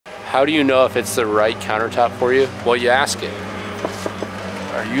How do you know if it's the right countertop for you? Well, you ask it.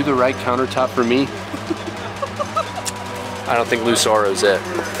 Are you the right countertop for me? I don't think Lucoro's it.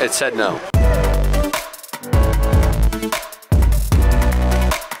 It said no.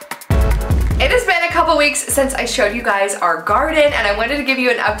 It has been a couple weeks since I showed you guys our garden, and I wanted to give you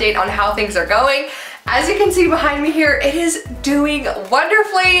an update on how things are going. As you can see behind me here, it is doing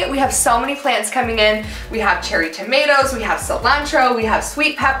wonderfully. We have so many plants coming in. We have cherry tomatoes, we have cilantro, we have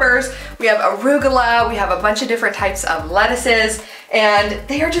sweet peppers, we have arugula, we have a bunch of different types of lettuces, and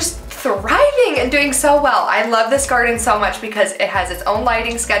they are just thriving and doing so well. I love this garden so much because it has its own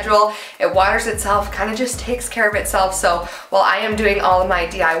lighting schedule, it waters itself, kind of just takes care of itself. So while I am doing all of my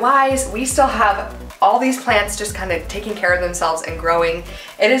DIYs, we still have all these plants just kind of taking care of themselves and growing.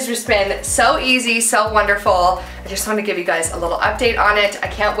 It has just been so easy, so wonderful. I just want to give you guys a little update on it. I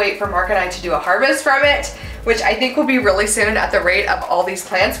can't wait for Mark and I to do a harvest from it, which I think will be really soon at the rate of all these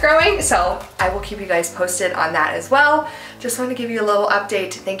plants growing. So I will keep you guys posted on that as well. Just want to give you a little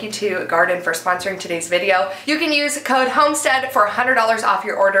update. Thank you to Garden for sponsoring today's video. You can use code HOMESTEAD for $100 off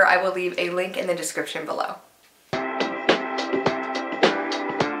your order. I will leave a link in the description below.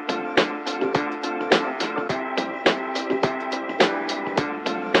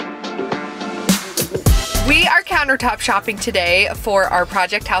 We are countertop shopping today for our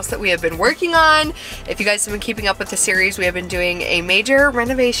project house that we have been working on. If you guys have been keeping up with the series, we have been doing a major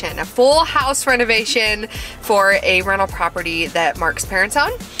renovation, a full house renovation for a rental property that Mark's parents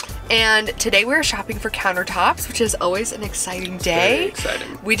own. And today we're shopping for countertops, which is always an exciting day. Very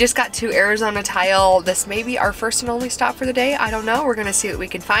exciting. We just got to Arizona Tile. This may be our first and only stop for the day. I don't know. We're gonna see what we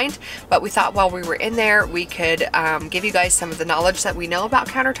can find. But we thought while we were in there, we could give you guys some of the knowledge that we know about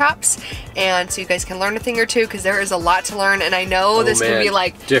countertops. And so you guys can learn a thing or two, because there is a lot to learn. And I know this can be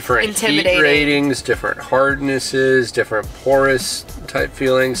like different intimidating. Heat ratings, different hardnesses, different porous type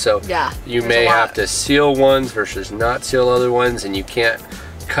feelings. So yeah, you may have to seal ones versus not seal other ones, and you can't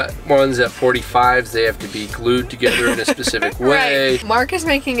cut ones at 45s. They have to be glued together in a specific way. Right. Mark is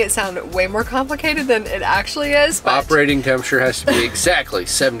making it sound way more complicated than it actually is. But operating temperature has to be exactly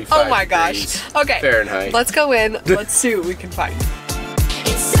 75 oh my gosh. Okay. Fahrenheit. Let's go in. Let's see what we can find.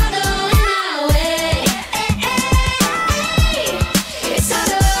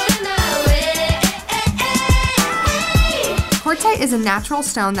 Quartzite is a natural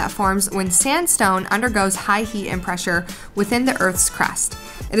stone that forms when sandstone undergoes high heat and pressure within the Earth's crust.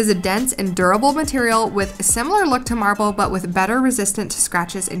 It is a dense and durable material with a similar look to marble, but with better resistant to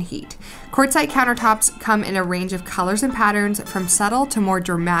scratches and heat. Quartzite countertops come in a range of colors and patterns, from subtle to more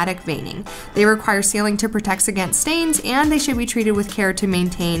dramatic veining. They require sealing to protect against stains, and they should be treated with care to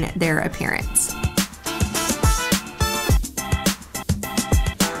maintain their appearance.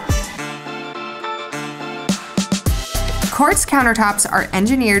 Quartz countertops are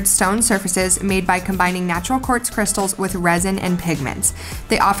engineered stone surfaces made by combining natural quartz crystals with resin and pigments.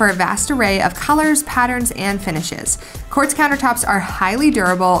 They offer a vast array of colors, patterns, and finishes. Quartz countertops are highly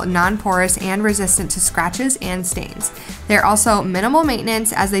durable, non-porous, and resistant to scratches and stains. They're also minimal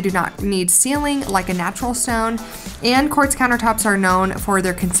maintenance, as they do not need sealing like a natural stone, and quartz countertops are known for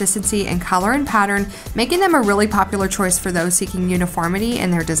their consistency in color and pattern, making them a really popular choice for those seeking uniformity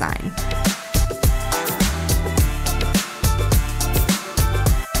in their design.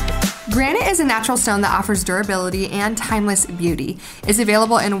 Granite is a natural stone that offers durability and timeless beauty. It's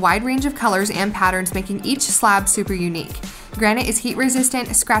available in a wide range of colors and patterns, making each slab super unique. Granite is heat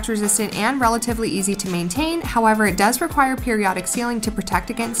resistant, scratch resistant, and relatively easy to maintain. However, it does require periodic sealing to protect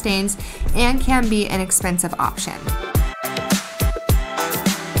against stains and can be an expensive option.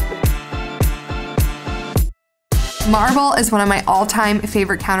 Marble is one of my all-time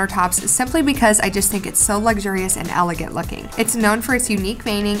favorite countertops, simply because I just think it's so luxurious and elegant looking. It's known for its unique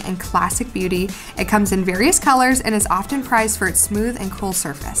veining and classic beauty. It comes in various colors and is often prized for its smooth and cool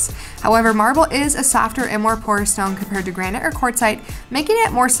surface. However, marble is a softer and more porous stone compared to granite or quartzite, making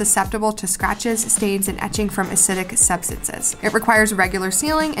it more susceptible to scratches, stains, and etching from acidic substances. It requires regular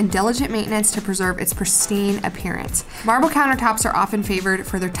sealing and diligent maintenance to preserve its pristine appearance. Marble countertops are often favored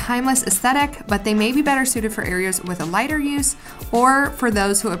for their timeless aesthetic, but they may be better suited for areas with a lighter use, or for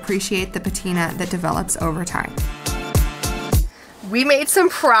those who appreciate the patina that develops over time. We made some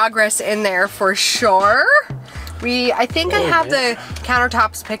progress in there for sure. I think I have the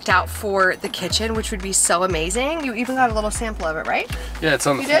countertops picked out for the kitchen, which would be so amazing. You even got a little sample of it, right? Yeah, it's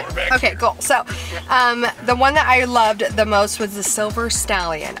on the floor back. Okay, cool. So, the one that I loved the most was the Silver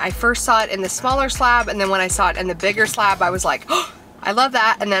Stallion. I first saw it in the smaller slab, and then when I saw it in the bigger slab, I was like, oh, I love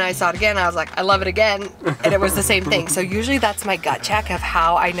that. And then I saw it again, I was like, I love it again. And it was the same thing. So usually that's my gut check of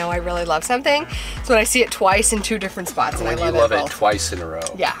how I know I really love something. So when I see it twice in two different spots, and I love it both. Twice in a row.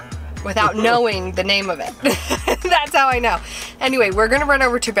 Yeah. without knowing the name of it. That's how I know. Anyway, we're gonna run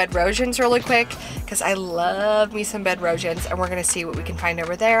over to Bedrosians really quick because I love me some Bedrosians, and we're gonna see what we can find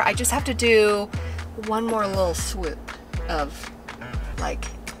over there. I just have to do one more little swoop of like,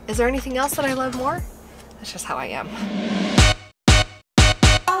 is there anything else that I love more? That's just how I am.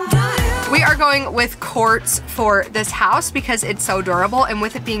 We are going with quartz for this house because it's so durable, and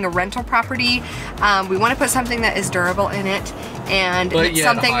with it being a rental property, we want to put something that is durable in it, and it's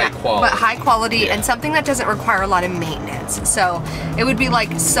something high quality and something that doesn't require a lot of maintenance. So it would be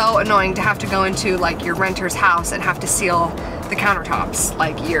like so annoying to have to go into like your renter's house and have to seal the countertops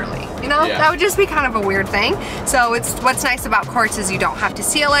like yearly, you know? That would just be kind of a weird thing. So what's nice about quartz is you don't have to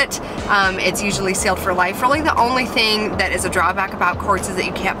seal it. It's usually sealed for life. Really the only thing that is a drawback about quartz is that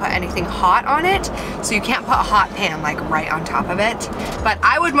you can't put anything hot on it. So you can't put a hot pan like right on top of it. But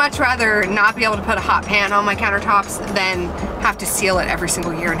I would much rather not be able to put a hot pan on my countertops than have to seal it every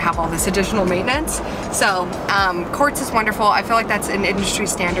single year and have all this additional maintenance. So quartz is wonderful. I feel like that's an industry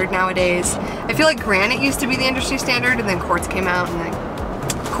standard nowadays. I feel like granite used to be the industry standard, and then quartz came out, and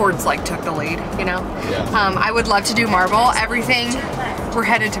then quartz like took the lead, you know? I would love to do marble. Everything, we're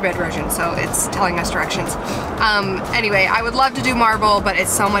headed to Bedrosian, so it's telling us directions. Anyway, I would love to do marble, but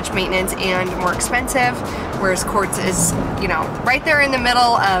it's so much maintenance and more expensive, whereas quartz is, you know, right there in the middle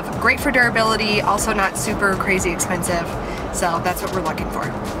of great for durability, also not super crazy expensive. So that's what we're looking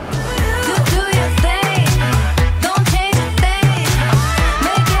for.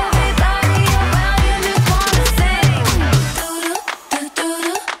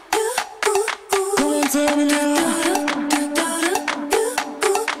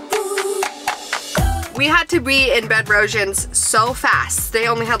 We had to be in Bedrosians so fast. They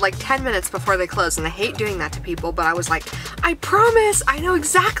only had like 10 minutes before they closed, and I hate doing that to people, but I was like, I promise, I know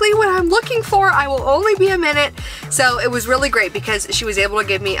exactly what I'm looking for. I will only be a minute. So it was really great because she was able to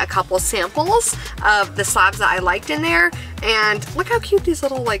give me a couple samples of the slabs that I liked in there, and look how cute these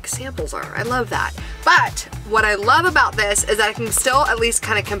little like samples are. I love that. But what I love about this is that I can still at least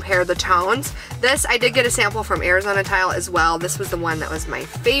kind of compare the tones. This, I did get a sample from Arizona Tile as well. This was the one that was my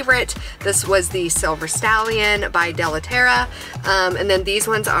favorite. This was the Silver Stallion by Delaterra, and then these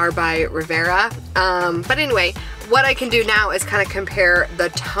ones are by Rivera. But anyway, what I can do now is kind of compare the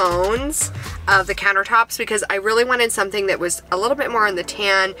tones of the countertops, because I really wanted something that was a little bit more on the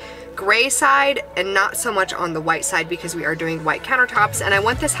tan gray side and not so much on the white side, because we are doing white countertops, and I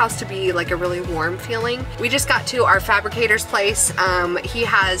want this house to be like a really warm feeling. We just got to our fabricator's place. He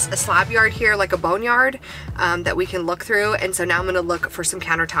has a slab yard here, like a boneyard, that we can look through, and so now I'm gonna look for some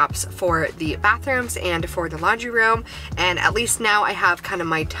countertops for the bathrooms and for the laundry room, and at least now I have kind of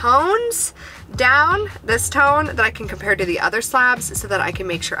my tones down, this tone that I can compare to the other slabs, so that I can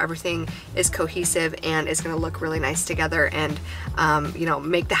make sure everything is cohesive and is going to look really nice together, and you know,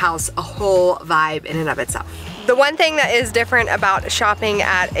 make the house a whole vibe in and of itself. The one thing that is different about shopping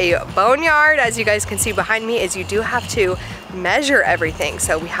at a boneyard, as you guys can see behind me, is you do have to measure everything.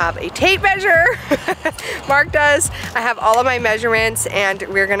 So we have a tape measure. Mark does. I have all of my measurements, and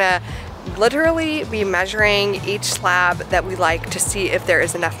we're gonna literally be measuring each slab that we like to see if there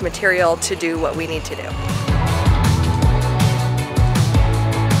is enough material to do what we need to do.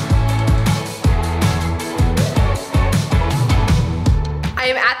 I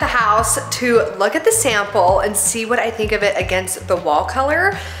am at the house to look at the sample and see what I think of it against the wall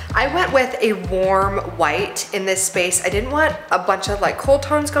color. I went with a warm white in this space. I didn't want a bunch of like cool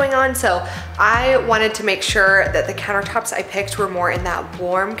tones going on, so I wanted to make sure that the countertops I picked were more in that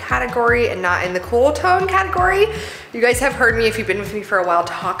warm category and not in the cool tone category. You guys have heard me, if you've been with me for a while,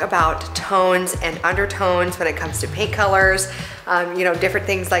 talk about tones and undertones when it comes to paint colors, you know, different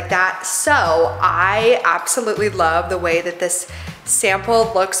things like that. So I absolutely love the way that this sample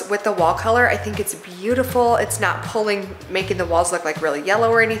looks with the wall color. I think it's beautiful. It's not pulling, making the walls look like really yellow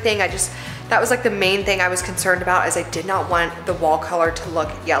or anything. That was like the main thing I was concerned about, is I did not want the wall color to look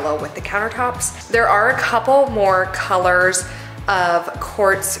yellow with the countertops. There are a couple more colors of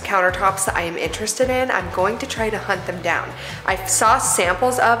quartz countertops that I am interested in. I'm going to try to hunt them down. I saw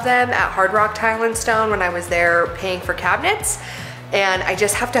samples of them at Hard Rock Tile and Stone when I was there paying for cabinets, and I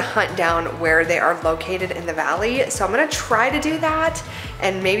just have to hunt down where they are located in the valley. So I'm gonna try to do that,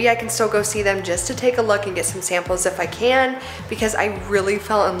 and maybe I can still go see them just to take a look and get some samples if I can, because I really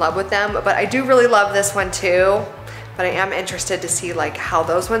fell in love with them. But I do really love this one too. But I am interested to see like how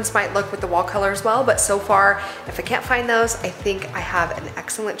those ones might look with the wall color as well. But so far, if I can't find those, I think I have an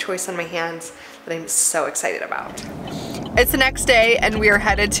excellent choice on my hands that I'm so excited about. It's the next day, and we are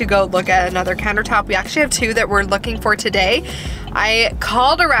headed to go look at another countertop. We actually have two that we're looking for today. I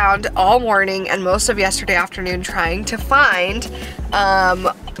called around all morning and most of yesterday afternoon trying to find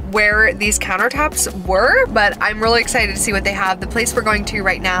where these countertops were, but I'm really excited to see what they have. The place we're going to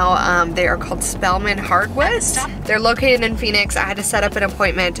right now, they are called Spellman Hardwoods. They're located in Phoenix. I had to set up an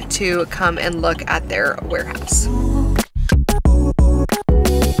appointment to come and look at their warehouse.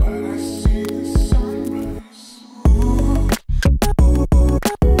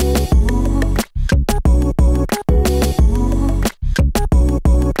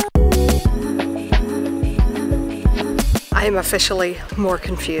 I am officially more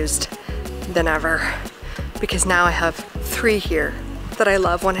confused than ever because now I have 3 here that I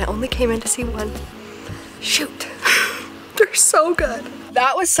love when I only came in to see 1. Shoot, they're so good.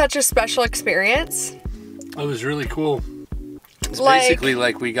 That was such a special experience. It was really cool. It's basically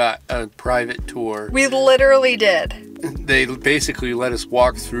like we got a private tour. We literally did. They basically let us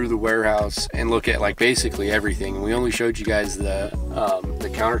walk through the warehouse and look at like basically everything. We only showed you guys the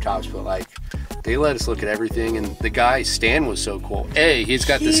countertops, but like they let us look at everything. And the guy Stan was so cool. A, he's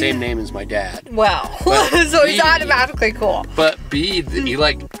got the same name as my dad. Wow. So he's automatically cool. But B, he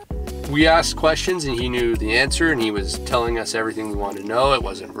like, we asked questions and he knew the answer and he was telling us everything we wanted to know. It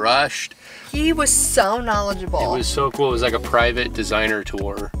wasn't rushed. He was so knowledgeable. It was so cool. It was like a private designer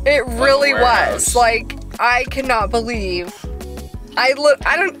tour. It really was. Like, I cannot believe.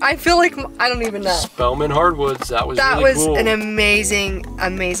 I feel like I don't even know. Spellman Hardwoods. That was really cool. That was an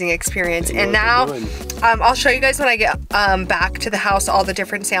amazing experience. And now I'll show you guys when I get back to the house all the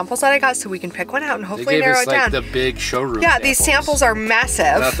different samples that I got, so we can pick one out and hopefully narrow it down. The big showroom. Yeah, these samples are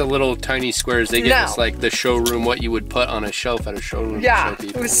massive. Not the little tiny squares. They gave us like the showroom, what you would put on a shelf at a showroom. Yeah,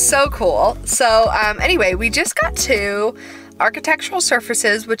 it was so cool. So anyway, we just got to Architectural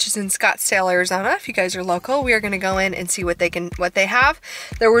Surfaces, which is in Scottsdale, Arizona. If you guys are local, we are going to go in and see what they have.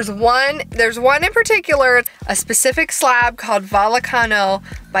 There's one in particular, a specific slab called Volcano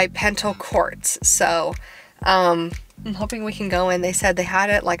by Pentel Quartz. So I'm hoping we can go in. They said they had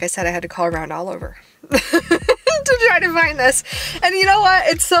it. Like I said, I had to call around all over to try to find this. And you know what?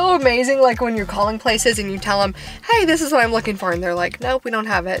 It's so amazing, like when you're calling places and you tell them, hey, this is what I'm looking for, and they're like, nope, we don't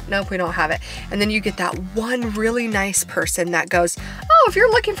have it. Nope, we don't have it. And then you get that one really nice person that goes, oh, if you're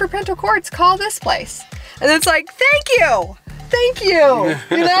looking for Pentel Quartz, call this place. And it's like, thank you. Thank you.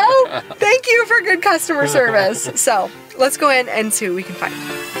 You know? Thank you for good customer service. So let's go in and see what we can find.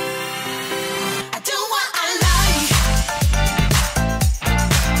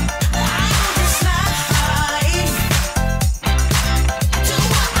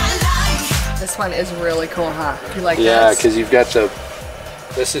 This one is really cool, huh? You like this? Yeah, because you've got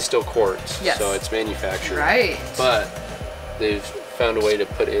this is still quartz, yes. So it's manufactured. Right. But they've found a way to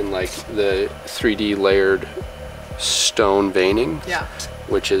put in like the 3D layered stone veining, yeah,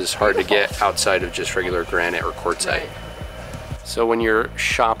 which is hard to get outside of just regular granite or quartzite. Right. So when you're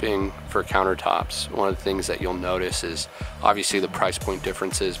shopping for countertops, one of the things that you'll notice is obviously the price point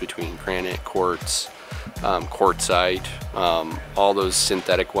differences between granite, quartz, quartzite, all those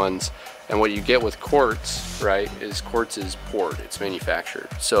synthetic ones. And what you get with quartz, right, is quartz is poured, it's manufactured.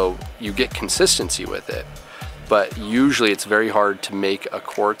 So you get consistency with it, but usually it's very hard to make a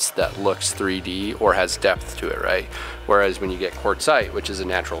quartz that looks 3D or has depth to it, right? Whereas when you get quartzite, which is a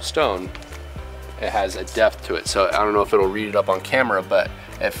natural stone, it has a depth to it. So I don't know if it'll read it up on camera, but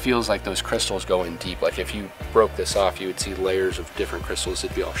it feels like those crystals go in deep. Like if you broke this off, you would see layers of different crystals,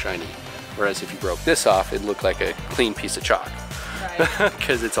 it'd be all shiny. Whereas if you broke this off, it'd look like a clean piece of chalk.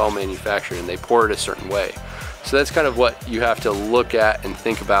 Because it's all manufactured and they pour it a certain way. So that's kind of what you have to look at and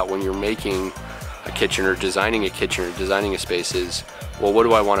think about when you're making a kitchen or designing a space is, well, what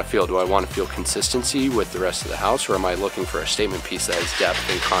do I want to feel? Do I want to feel consistency with the rest of the house, or am I looking for a statement piece that has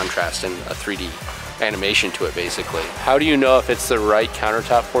depth and contrast and a 3D animation to it, basically? How do you know if it's the right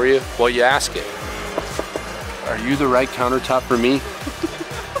countertop for you? Well, you ask it. Are you the right countertop for me?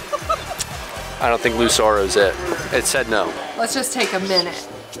 I don't think Lucero's it. It said no. Let's just take a minute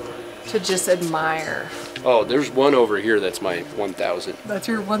to just admire. Oh, there's one over here that's my 1000. That's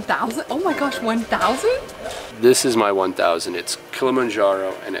your 1000? Oh my gosh, 1000? This is my 1000. It's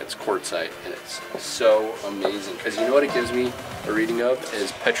Kilimanjaro and it's quartzite and it's so amazing because you know what it gives me a reading of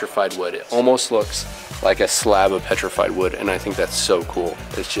is petrified wood. It almost looks like a slab of petrified wood, and I think that's so cool.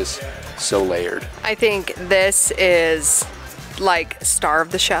 It's just so layered. I think this is like star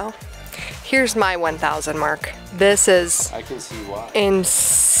of the show. Here's my 1000 mark. This is I can see why.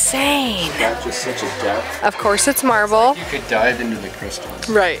 Insane. That's just such a depth. Of course it's marble. You could dive into the crystals.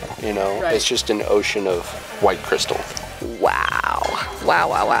 Right. You know, It's just an ocean of white crystal. Wow. Wow,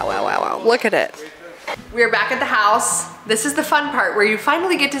 wow, wow, wow, wow, wow. Look at it. We're back at the house. This is the fun part where you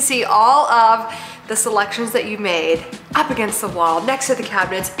finally get to see all of the selections that you made up against the wall, next to the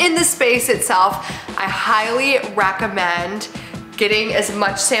cabinets, in the space itself. I highly recommend getting as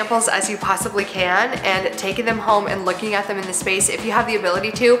much samples as you possibly can and taking them home and looking at them in the space. If you have the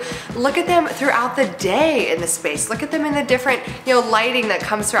ability to, look at them throughout the day in the space. Look at them in the different, lighting that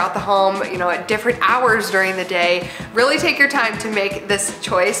comes throughout the home, at different hours during the day. Really take your time to make this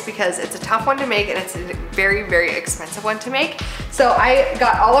choice because it's a tough one to make and it's a very, very expensive one to make. So I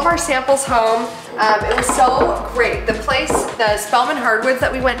got all of our samples home. It was so great. The Spellman Hardwoods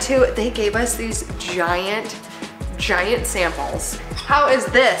that we went to, they gave us these giant samples. How is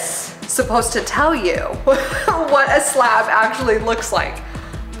this supposed to tell you what a slab actually looks like?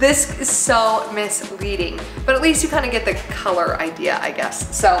 This is so misleading, but at least you kind of get the color idea, I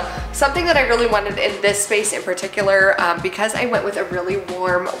guess. So something that I really wanted in this space in particular, because I went with a really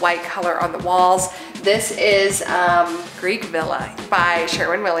warm white color on the walls, this is Greek Villa by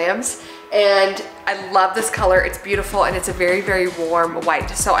Sherwin-Williams. And I love this color, it's beautiful, and it's a very, very warm white.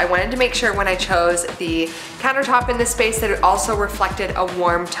 So I wanted to make sure when I chose the countertop in this space that it also reflected a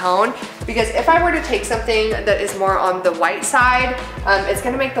warm tone, because if I were to take something that is more on the white side, it's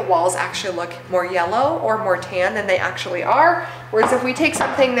gonna make the walls actually look more yellow or more tan than they actually are. Whereas if we take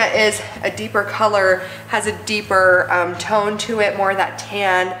something that is a deeper color, has a deeper tone to it, more of that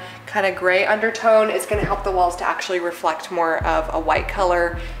tan, kind of gray undertone, is going to help the walls to actually reflect more of a white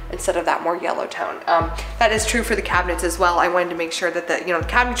color instead of that more yellow tone. That is true for the cabinets as well. I wanted to make sure that the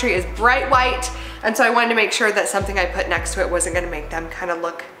cabinetry is bright white, and so I wanted to make sure that something I put next to it wasn't going to make them kind of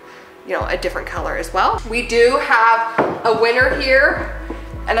look a different color as well. We do have a winner here,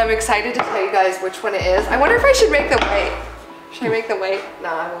 and I'm excited to tell you guys which one it is. I wonder if I should make the weight. Should I make the weight? No,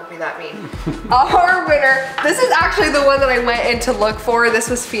 I won't be that mean. Our winner, this is actually the one that I went in to look for. This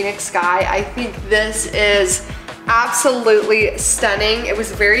was Phoenix Sky. I think this is absolutely stunning. It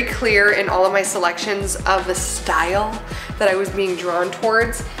was very clear in all of my selections of the style that I was being drawn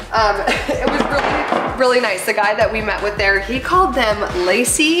towards. It was really, really nice. The guy that we met with there, he called them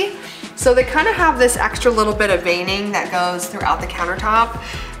lacy. So they kind of have this extra little bit of veining that goes throughout the countertop.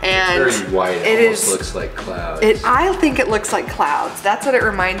 And it's very white, it almost looks like clouds. I think it looks like clouds. That's what it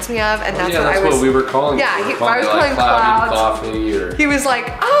reminds me of, and that's what we were calling it. Yeah, I was calling clouds. Coffee or... He was like,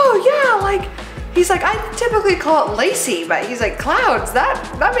 oh yeah, he's like, I typically call it lacy, but he's like, clouds,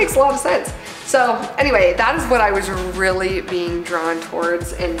 that makes a lot of sense. So anyway, that is what I was really being drawn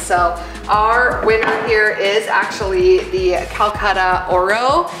towards. And so our winner here is actually the Calacatta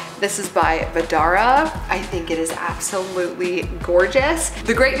Oro. This is by Vadara. I think it is absolutely gorgeous.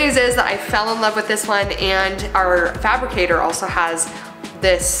 The great news is that I fell in love with this one, and our fabricator also has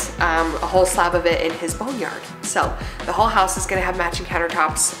this, a whole slab of it in his boneyard. So the whole house is gonna have matching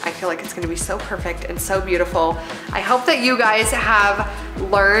countertops. I feel like it's gonna be so perfect and so beautiful. I hope that you guys have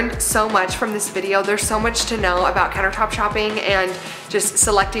learned so much from this video. There's so much to know about countertop shopping and just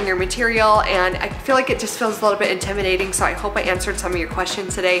selecting your material, and I feel like it just feels a little bit intimidating, so I hope I answered some of your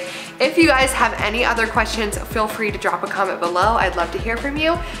questions today. If you guys have any other questions, feel free to drop a comment below. I'd love to hear from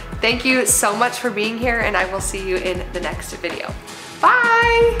you. Thank you so much for being here, and I will see you in the next video.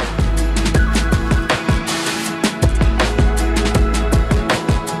 Bye!